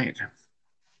already been made.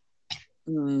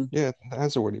 Yeah, that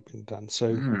has already been done.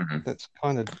 So that's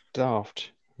kind of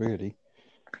daft, really.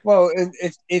 Well,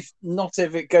 if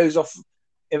it goes off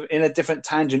in a different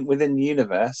tangent within the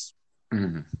universe.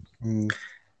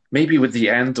 Maybe with the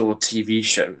Andor TV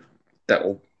show that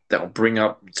will bring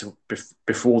up to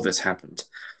before this happened,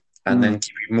 and then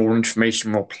give you more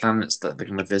information, more planets that they're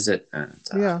going to visit. And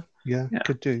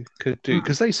could do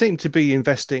because they seem to be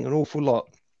investing an awful lot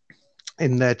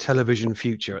in their television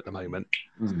future at the moment.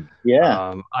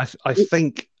 I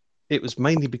think it was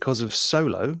mainly because of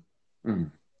Solo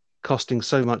costing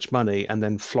so much money and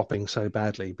then flopping so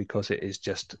badly because it is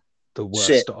just the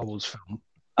worst Star Wars film.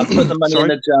 I put the money in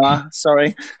Sorry? a jar.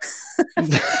 Sorry.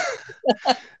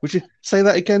 Would you say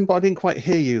that again? But I didn't quite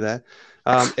hear you there.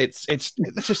 It's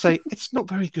let's just say it's not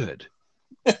very good.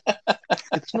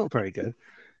 It's not very good.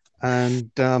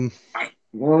 And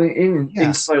Well, in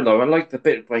Yeah. Solo, I like the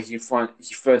bit where he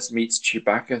first meets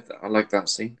Chewbacca. I like that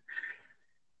scene.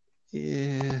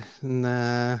 yeah,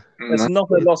 nah. There's not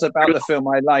a lot about the film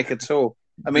I like at all.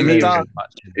 I mean, There the Darth, isn't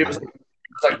much in It was there.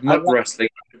 like mud wrestling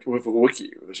with a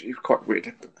Wookiee. It was quite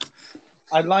weird.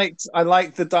 I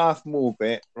liked the Darth Maul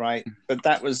bit, right? But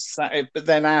that was, but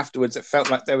then afterwards, it felt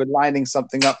like they were lining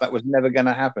something up that was never going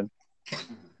to happen.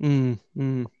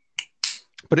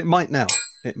 But it might now.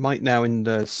 It might now in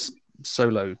the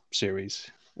Solo series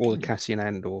or the Cassian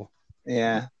Andor.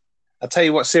 Yeah, I'll tell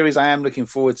you what series I am looking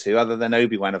forward to, other than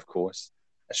Obi-Wan, of course,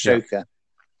 Ahsoka.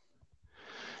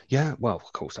 Yeah, well,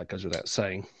 of course that goes without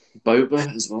saying.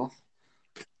 Boba as well.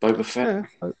 Boba Fett.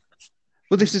 Yeah.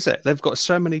 Well, this is it. They've got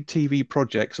so many TV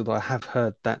projects, although I have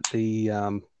heard that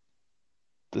the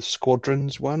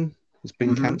Squadrons one has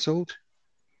been cancelled.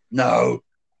 No,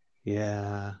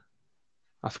 Yeah.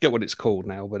 I forget what it's called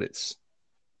now, but that's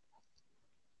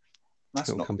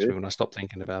it'll not come to me good. when I stop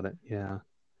thinking about it. Yeah.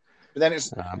 But then it's,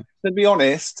 to be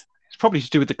honest, It's probably to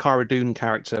do with the Cara Dune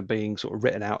character being sort of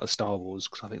written out of Star Wars,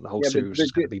 because I think the whole Yeah, but- series but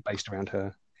is going to be based around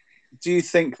her. do you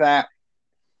think that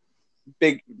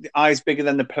big eyes bigger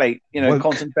than the plate? You know, Woke.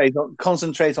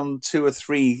 concentrate on 2 or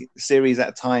 3 series at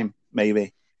a time,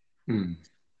 maybe. Hmm.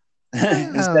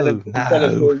 instead of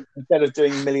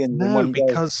doing millions in No, one day.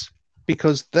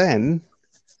 because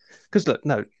look,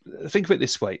 no, think of it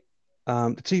this way: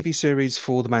 the TV series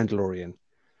for The Mandalorian.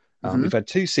 We've had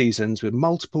 2 seasons with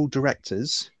multiple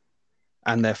directors,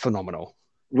 and they're phenomenal.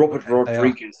 Robert They are.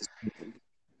 Rodriguez.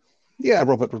 Yeah,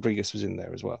 Robert Rodriguez was in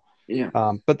there as well. Yeah.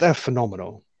 But they're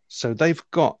phenomenal. So they've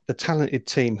got the talented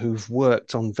team who've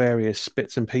worked on various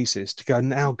bits and pieces to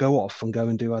go off and go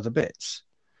and do other bits.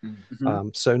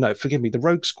 So no, forgive me, the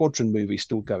Rogue Squadron movie is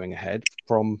still going ahead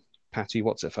from Patty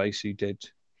What's-Her-Face, who did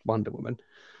Wonder Woman.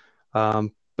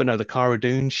 But no, the Cara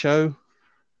Dune show,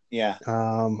 Yeah.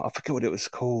 I forget what it was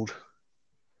called.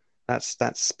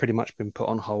 That's pretty much been put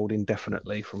on hold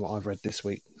indefinitely from what I've read this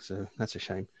week. So that's a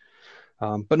shame.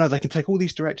 But no, they can take all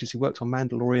these directors who worked on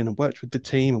Mandalorian and worked with the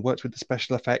team and worked with the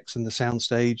special effects and the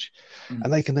soundstage,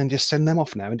 and they can then just send them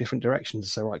off now in different directions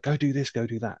and say, right, go do this, go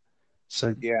do that.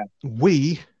 So Yeah.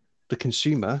 we, the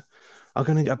consumer, are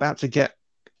about to get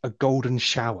a golden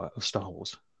shower of Star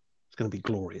Wars. It's going to be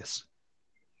glorious.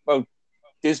 Well,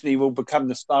 Disney will become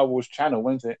the Star Wars channel,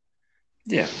 won't it?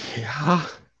 Yeah. Yeah.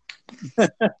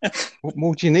 What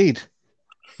more do you need?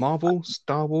 Marvel,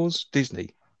 Star Wars,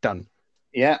 Disney. Done.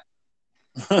 Yeah.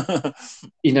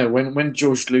 You know, when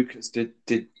George Lucas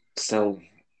did sell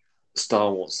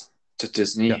Star Wars to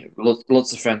Disney,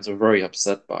 lots of fans were very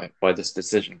upset by this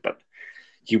decision, but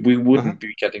we wouldn't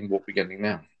be getting what we're getting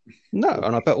now. No,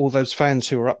 and I bet all those fans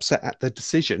who are upset at the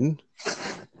decision,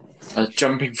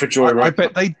 jumping for joy.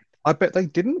 I bet they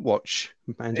didn't watch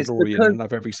Mandalorian and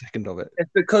love every second of it.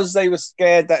 It's because they were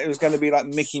scared that it was going to be like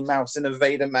Mickey Mouse in a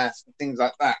Vader mask and things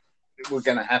like that were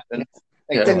going to happen.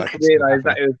 They didn't realise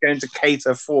that it was going to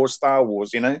cater for Star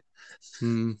Wars, you know?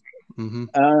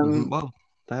 Well,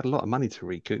 they had a lot of money to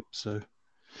recoup, so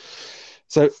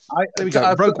there we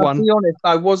go. Rogue One. To be honest,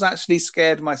 I was actually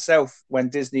scared myself when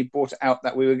Disney brought it out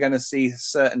that we were going to see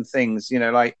certain things, you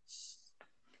know, like,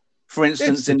 for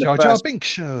instance, it's the Jar Jar Binks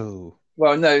show.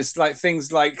 Well, no, it's like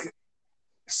things like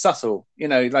subtle, you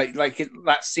know, like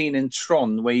that scene in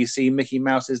Tron where you see Mickey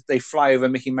Mouse's, they fly over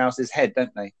Mickey Mouse's head,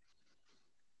 don't they?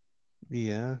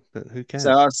 Yeah, but who cares?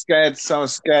 So I was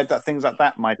scared that things like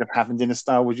that might have happened in the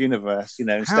Star Wars universe, you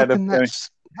know,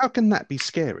 how can that be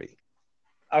scary?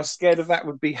 I was scared of that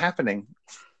would be happening.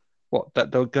 What,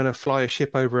 that they're going to fly a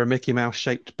ship over a Mickey Mouse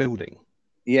shaped building?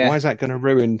 Yeah. Why is that going to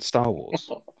ruin Star Wars?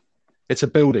 It's a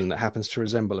building that happens to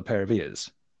resemble a pair of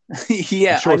ears.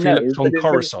 Yeah, I'm sure if you looked on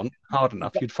Coruscant hard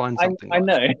enough, you'd find something. I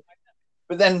know,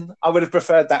 but then I would have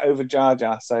preferred that over Jar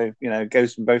Jar. So you know, it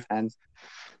goes from both hands.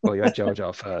 Well, you had Jar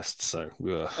Jar first, so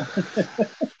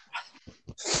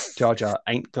Jar Jar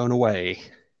ain't going away.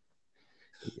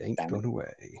 He ain't going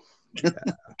away. Yeah.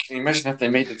 Can you imagine if they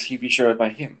made a TV show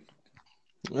about him?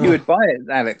 You would buy it,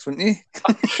 Alex, wouldn't you?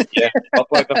 Yeah, I'll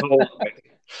buy the whole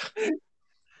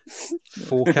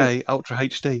 4K Ultra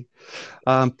HD.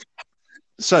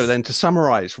 So then, to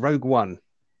summarize, Rogue One,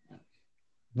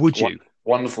 would you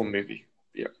wonderful movie?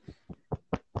 Yeah.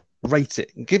 Rate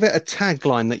it. Give it a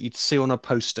tagline that you'd see on a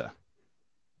poster.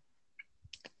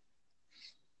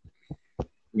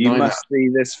 You must see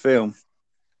this film.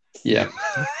 Yeah.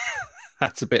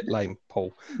 That's a bit lame,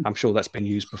 Paul. I'm sure that's been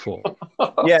used before.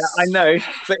 Yeah, I know.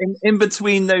 But in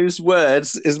between those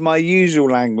words is my usual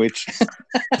language.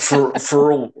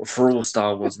 for all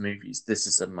Star Wars movies, this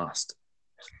is a must.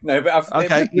 No, but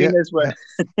Okay, in between yeah, those words.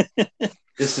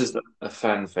 This is a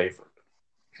fan favorite.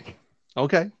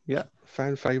 Okay, yeah,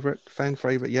 fan favorite.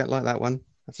 Yeah, like that one.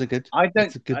 That's a good. I don't.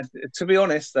 That's a good. To be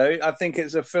honest, though, I think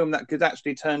it's a film that could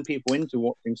actually turn people into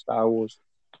watching Star Wars.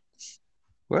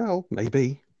 Well,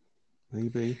 maybe.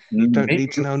 You don't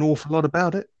need to know an awful lot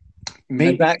about it.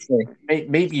 Maybe, Exactly.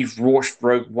 maybe you've watched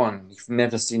Rogue One, you've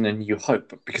never seen A New Hope,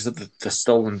 but because of the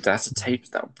stolen data tapes,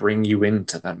 that'll bring you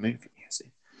into that movie. You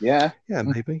see? Yeah. Yeah,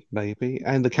 maybe.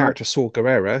 And the character Saw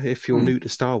Gerrera, if you're new to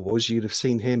Star Wars, you'd have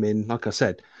seen him in, like I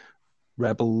said,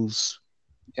 Rebels,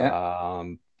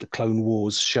 the Clone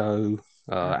Wars show,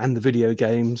 and the video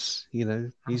games. You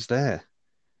know, he's there.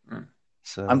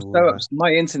 So I'm so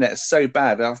my internet is so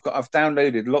bad. I've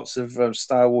downloaded lots of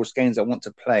Star Wars games I want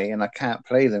to play, and I can't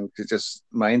play them because just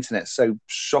my internet's so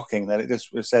shocking that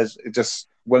it says it just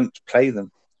won't play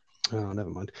them. Oh, never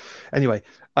mind. Anyway,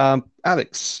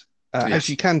 Alex, Yes. as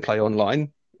you can play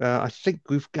online, I think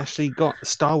we've actually got a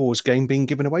Star Wars game being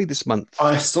given away this month.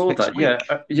 I saw Next that. week.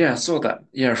 Yeah, I saw that.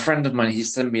 Yeah, a friend of mine, he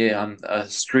sent me a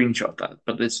screenshot of that.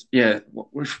 But it's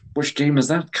which game is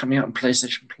that coming out on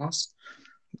PlayStation Plus?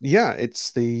 Yeah,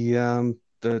 it's the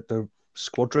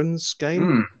Squadrons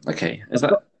game. Okay, is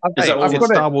it It's on?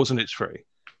 Star Wars and it's free.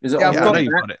 Is it Yeah, Yeah, I online? know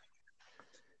you've got it.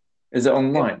 Is it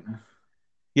online?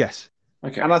 Yes.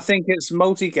 Okay. And I think it's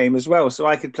multi-game as well, so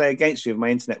I could play against you if my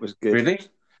internet was good. Really?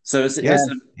 So it's Yeah.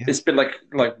 it's a bit like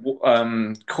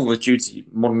Call of Duty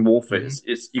Modern Warfare.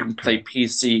 It's you can play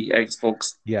PC,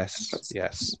 Xbox. Yes.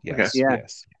 Okay.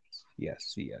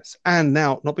 Yes. And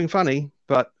now, not being funny,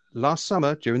 but last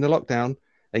summer during the lockdown,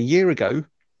 a year ago,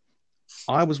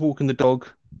 I was walking the dog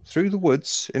through the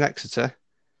woods in Exeter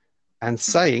and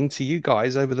saying to you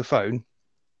guys over the phone,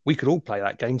 we could all play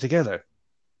that game together.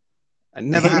 It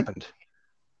never happened.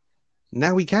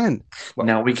 Now we can. Well,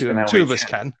 Now we two can. of us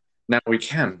can. Now we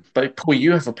can. But Paul,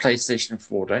 you have a PlayStation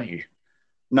 4, don't you?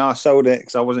 No, I sold it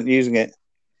because I wasn't using it.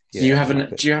 Do you have an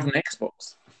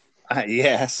Xbox?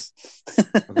 Yes.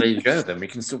 Well, there you go. Then we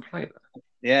can still play that.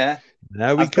 Yeah.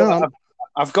 No, we can't.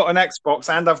 I've got an Xbox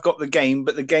and I've got the game,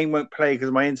 but the game won't play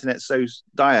because my internet's so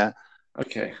dire.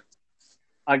 Okay.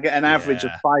 I get an average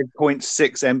of 5.6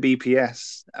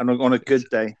 Mbps on a good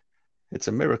day. It's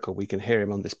a miracle we can hear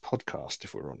him on this podcast,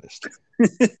 if we're honest.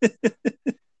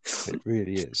 It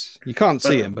really is. You can't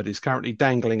see him, but he's currently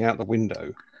dangling out the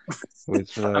window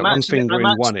with one finger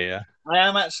in one ear. I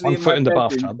am actually 1 foot in the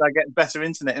bathtub. I get better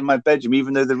internet in my bedroom,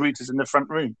 even though the router's in the front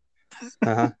room.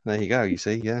 There you go. You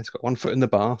see, yeah, it's got 1 foot in the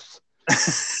bath.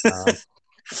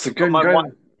 So going got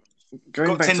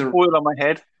back tin to foil on my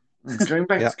head. going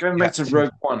back to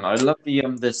Rogue One. I love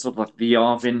the sort of like the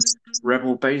Yavin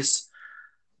rebel base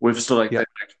with sort of like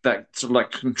that sort of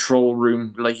like control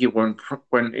room, like you when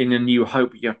in A New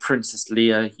Hope you have Princess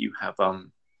Leia, you have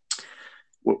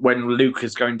when Luke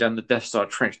is going down the Death Star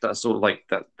trench. That's sort of like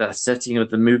that setting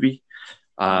of the movie.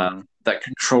 That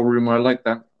control room, I like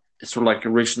that. It sort of like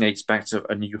originates back to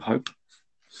A New Hope.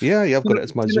 Yeah, I've got it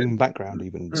as my Zoom background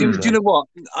even. Do you know what?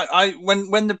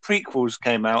 When the prequels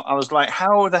came out, I was like,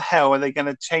 how the hell are they going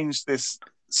to change this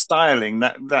styling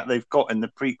that they've got in the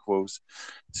prequels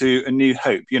to A New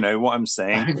Hope? You know what I'm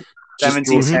saying?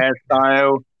 70s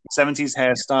hairstyle,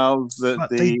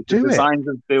 the designs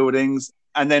of buildings,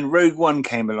 and then Rogue One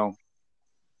came along.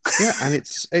 Yeah, and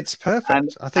it's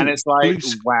perfect. I think it's like,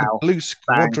 wow, the Blue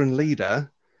Squadron leader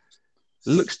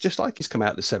looks just like he's come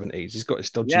out of the 70s. He's got his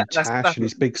dodgy tash and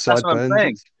his big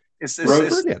sideburns. It's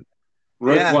brilliant.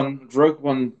 Rogue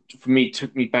One for me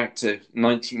took me back to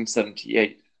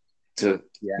 1978 to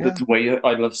the way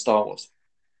I love Star Wars.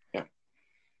 Yeah,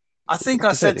 I think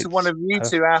I said to one of you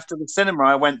two after the cinema,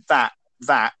 I went, that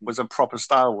was a proper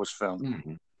Star Wars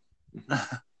film.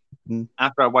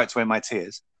 After I wiped away my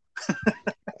tears.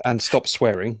 And stopped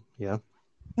swearing, yeah.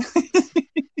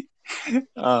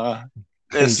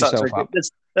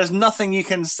 There's nothing you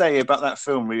can say about that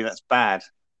film really that's bad.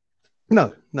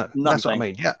 No, that's what I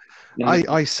mean. Yeah,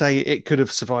 I say it could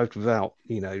have survived without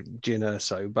Jyn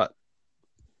Erso, but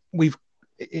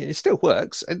it still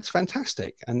works. It's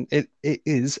fantastic, and it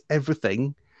is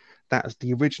everything that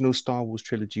the original Star Wars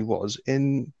trilogy was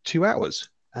in 2 hours.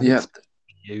 And it's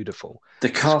beautiful. The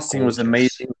casting was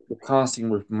amazing. The casting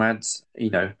with Mads,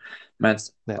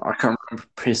 Mads. Yeah. I can't remember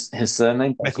his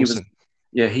surname. But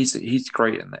he's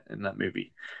great in that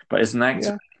movie. But as an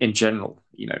actor in general,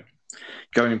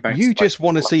 going back. You just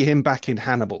want to see him back in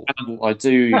Hannibal. Hannibal, I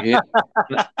do. Yeah.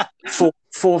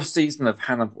 Fourth season of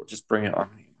Hannibal, just bring it on.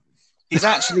 He's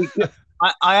actually good.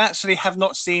 I actually have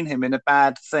not seen him in a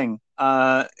bad thing.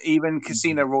 Even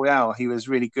Casino Royale, he was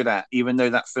really good at. Even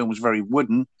though that film was very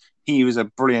wooden, he was a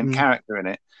brilliant character in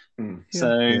it.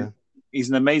 So he's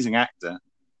an amazing actor.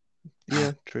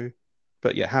 Yeah, true.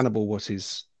 But yeah, Hannibal was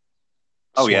his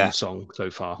song so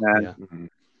far. Yeah.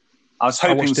 I was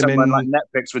hoping someone like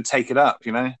Netflix would take it up,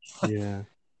 you know? Yeah.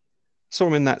 Saw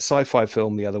him in that sci-fi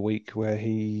film the other week where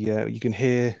you can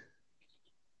hear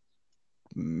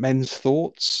men's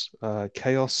thoughts,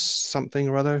 chaos something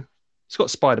or other. It's got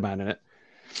Spider-Man in it.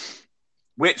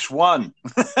 Which one?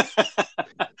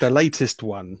 The latest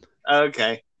one.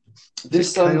 Okay.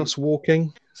 This Chaos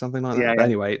Walking, something like that. Yeah. But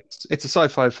anyway, it's a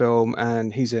sci-fi film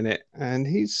and he's in it and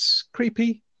he's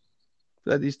creepy.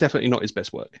 But he's definitely not his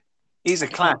best work. He's a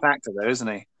class actor, though, isn't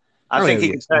he? I think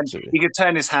he could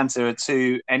turn his hand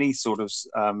to any sort of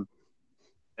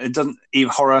it doesn't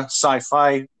even horror,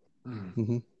 sci-fi,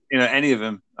 any of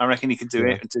them. I reckon he could do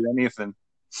it and do any of them.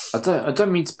 I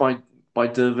don't mean to by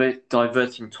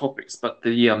diverting topics, but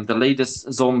the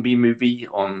latest zombie movie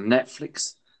on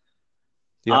Netflix,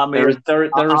 Army of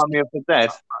the Dead.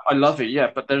 I love it, yeah.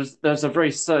 But there's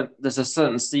a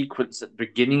certain sequence at the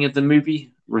beginning of the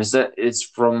movie. Rosette is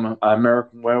from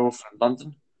American Werewolf in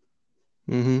London.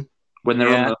 When they're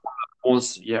on the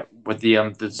horse, with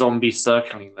the zombies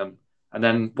circling them, and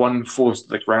then one falls to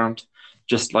the ground,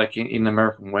 just like in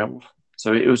American Werewolf.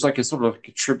 So it was like a sort of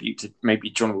a tribute to maybe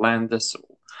John Landis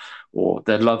or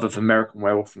their love of American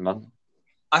Werewolf in London.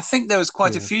 I think there was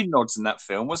quite a few nods in that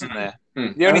film, wasn't there?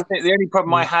 The only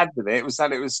problem I had with it was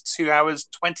that it was 2 hours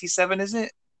 27. Is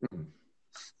it?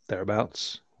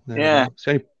 Thereabouts. Yeah.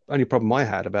 The only problem I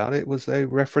had about it was they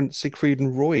referenced Siegfried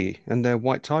and Roy and their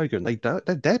white tiger, and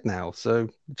they're dead now, so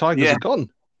the tigers are gone.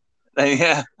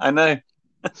 Yeah, I know.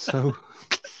 So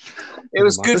it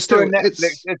was good for a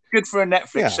Netflix. It's good for a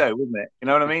Netflix show, wasn't it? You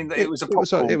know what I mean? It was a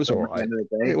popcorn. It was all right.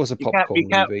 It was a popcorn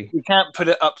movie. You can't put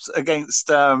it up against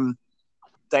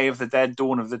Day of the Dead,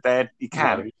 Dawn of the Dead. You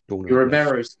can.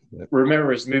 Romero's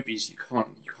movies, you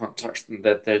can't touch them.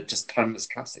 They're just timeless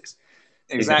classics.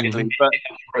 Exactly.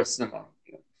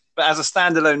 But as a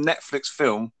standalone Netflix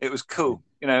film, it was cool.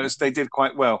 You know, they did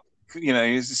quite well. You know,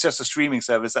 it's just a streaming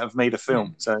service that have made a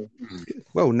film. So,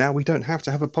 well, now we don't have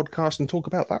to have a podcast and talk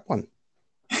about that one.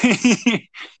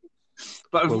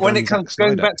 But when it comes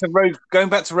going back to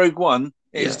Rogue One,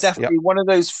 it's definitely one of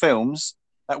those films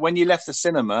that when you left the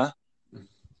cinema,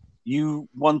 you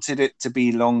wanted it to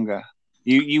be longer.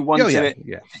 You wanted it.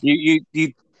 Yeah. You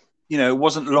it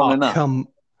wasn't long enough. Come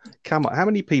on. How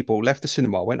many people left the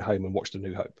cinema, went home and watched A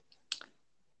New Hope?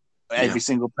 Every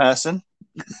single person.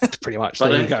 Pretty much.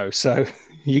 There you go. So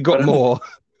you got more.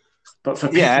 But for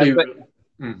people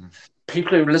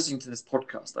people who are listening to this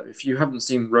podcast, though, if you haven't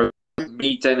seen Rogue,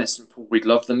 me, Dennis, and Paul, we'd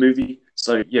love the movie.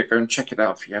 So go and check it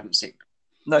out if you haven't seen it.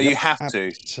 No, you have to.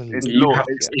 Absolutely. It's law.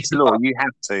 It's law. You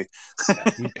have to.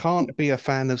 You can't be a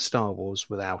fan of Star Wars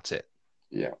without it.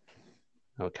 Yeah.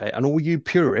 Okay. And all you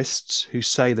purists who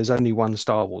say there's only one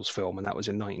Star Wars film and that was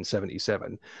in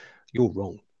 1977, you're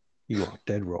wrong. You are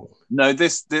dead wrong. No,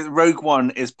 the Rogue One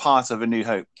is part of A New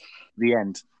Hope. The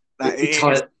end.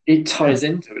 It ties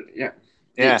into it. Yeah.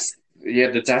 Yes.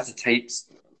 The data tapes.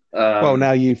 Well,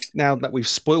 now that we've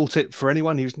spoilt it for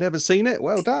anyone who's never seen it,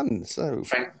 well done. So,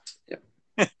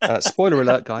 spoiler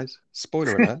alert, guys.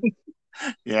 Spoiler alert.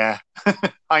 Yeah.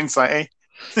 Hindsight, eh?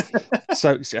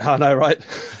 So, I know, right?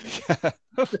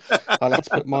 I'll have to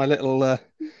put my little,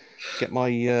 get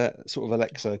my sort of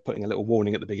Alexa putting a little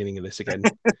warning at the beginning of this again,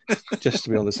 just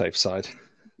to be on the safe side.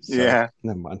 So,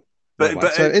 never mind.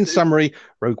 But so, in summary,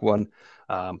 Rogue One,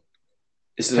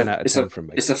 it's 10 out of 10 from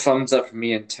me. It's a thumbs up for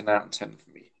me and 10 out of 10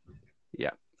 for me.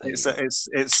 Yeah.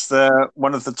 It's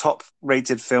one of the top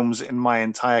rated films in my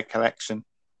entire collection.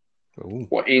 Ooh.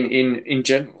 What in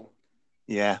general?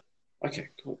 Yeah. Okay,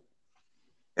 cool.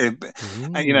 And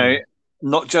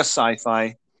not just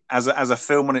sci-fi as a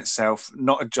film on itself,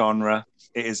 not a genre.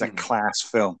 It is a class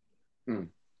film.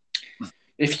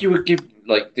 If you would give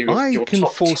I can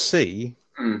foresee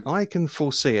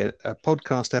a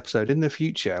podcast episode in the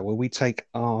future where we take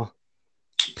our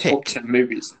pick top 10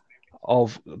 movies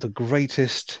of the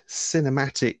greatest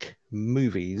cinematic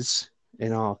movies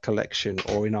in our collection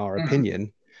or in our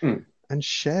opinion and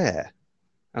share.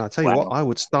 And I'll tell you what, I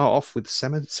would start off with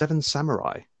Seven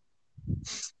Samurai.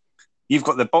 You've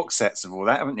got the box sets of all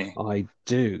that, haven't you? I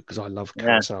do, because I love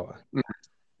Kurosawa.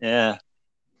 Yeah.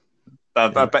 I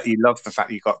bet you love the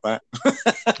fact you got that.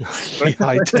 Yeah,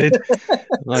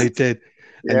 I did.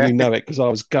 And you know it, because I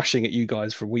was gushing at you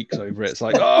guys for weeks over it. It's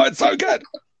like, oh, it's so good.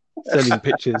 Sending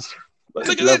pictures. Look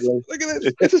at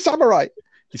this. It's a samurai.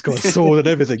 He's got a sword and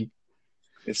everything.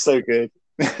 It's so good.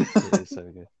 It is so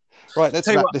good. Right, let's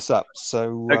Tell you wrap what- this up.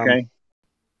 So, Okay.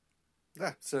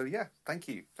 Thank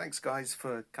you. Thanks, guys,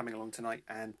 for coming along tonight,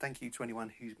 and thank you to anyone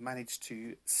who's managed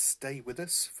to stay with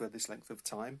us for this length of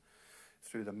time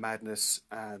through the madness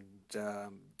and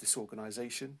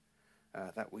disorganization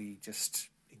that we just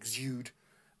exude.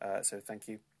 So thank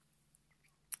you.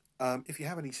 If you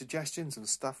have any suggestions and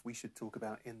stuff we should talk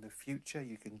about in the future,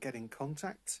 you can get in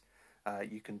contact.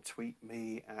 You can tweet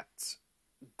me at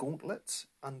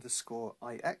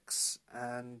gauntlet_IX,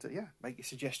 and make your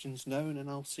suggestions known, and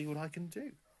I'll see what I can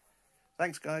do.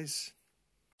 Thanks, guys.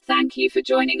 Thank you for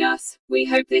joining us. We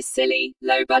hope this silly,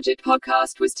 low-budget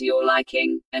podcast was to your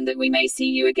liking, and that we may see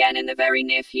you again in the very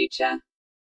near future.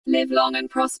 Live long and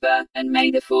prosper, and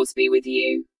may the force be with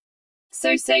you.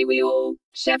 So say we all,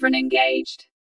 Chevron engaged.